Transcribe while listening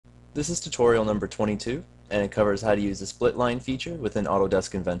This is tutorial number 22, and it covers how to use the split line feature within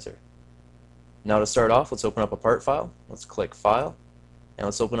Autodesk Inventor. Now to start off, let's open up a part file. Let's click File, and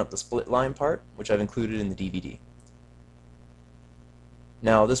let's open up the split line part, which I've included in the DVD.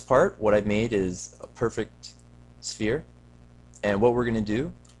 Now this part, what I've made is a perfect sphere, and what we're going to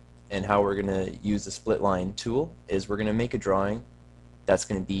do and how we're going to use the split line tool is we're going to make a drawing that's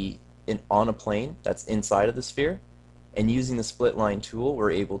going to be on a plane that's inside of the sphere, and using the split line tool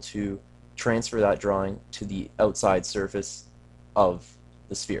we're able to transfer that drawing to the outside surface of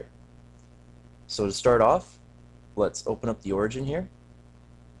the sphere. So to start off, let's open up the origin here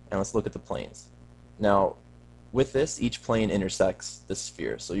and let's look at the planes. Now with this, each plane intersects the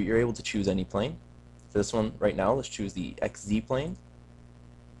sphere, so you're able to choose any plane. For this one right now, let's choose the XZ plane,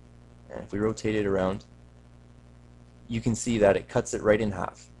 and if we rotate it around, you can see that it cuts it right in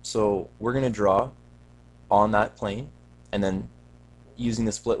half. So we're going to draw on that plane, and then using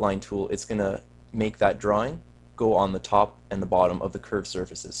the split line tool, it's going to make that drawing go on the top and the bottom of the curved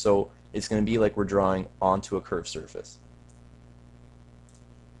surfaces. So it's going to be like we're drawing onto a curved surface.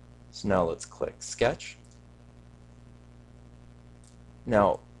 So now let's click Sketch.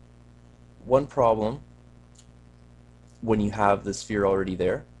 Now, one problem when you have the sphere already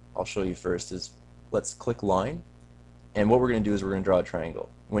there, I'll show you first, is let's click Line, and what we're going to do is we're going to draw a triangle.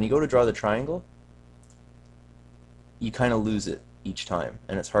 When you go to draw the triangle, you kind of lose it each time,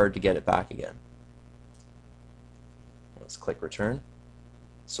 and it's hard to get it back again. Let's click Return.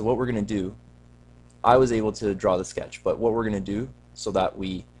 So what we're going to do, I was able to draw the sketch, but what we're going to do so that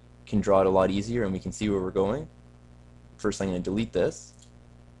we can draw it a lot easier and we can see where we're going, first I'm going to delete this,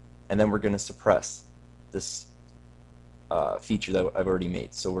 and then we're going to suppress this feature that I've already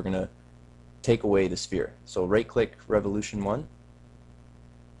made. So we're going to take away the sphere. So right click Revolution 1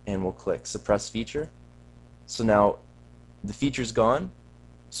 and we'll click Suppress Feature. So now the feature's gone,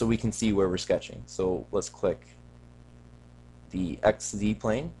 so we can see where we're sketching. So let's click the XZ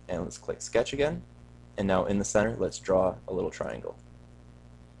plane and let's click Sketch again, and now in the center let's draw a little triangle.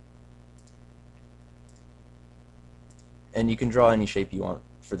 And you can draw any shape you want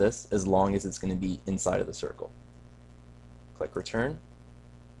for this as long as it's going to be inside of the circle. Click Return.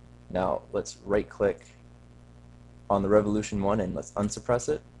 Now let's right click on the Revolution 1 and let's unsuppress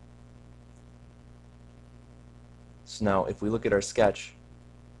it. So now if we look at our sketch,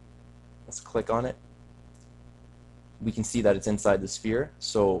 let's click on it, we can see that it's inside the sphere,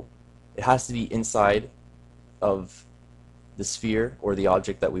 so it has to be inside of the sphere or the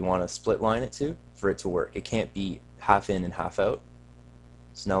object that we want to split line it to for it to work. It can't be half in and half out.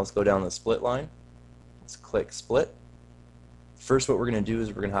 So now let's go down the split line, let's click Split. First what we're going to do is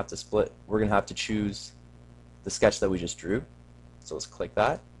we're going to have to split, we're going to have to choose the sketch that we just drew, so let's click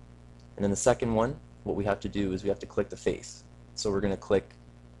that, and then the second one, what we have to do is we have to click the face. So we're going to click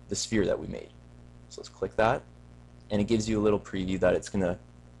the sphere that we made. So let's click that, and it gives you a little preview that it's going to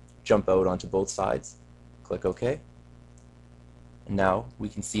jump out onto both sides. Click OK. And now we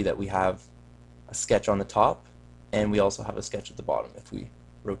can see that we have a sketch on the top, and we also have a sketch at the bottom if we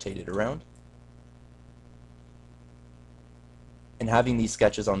rotate it around. And having these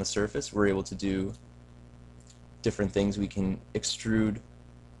sketches on the surface, we're able to do different things. We can extrude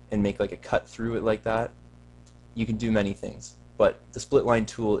and make like a cut through it like that. You can do many things, but the split line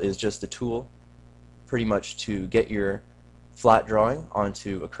tool is just a tool pretty much to get your flat drawing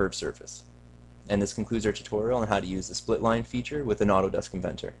onto a curved surface. And this concludes our tutorial on how to use the split line feature within Autodesk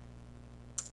Inventor.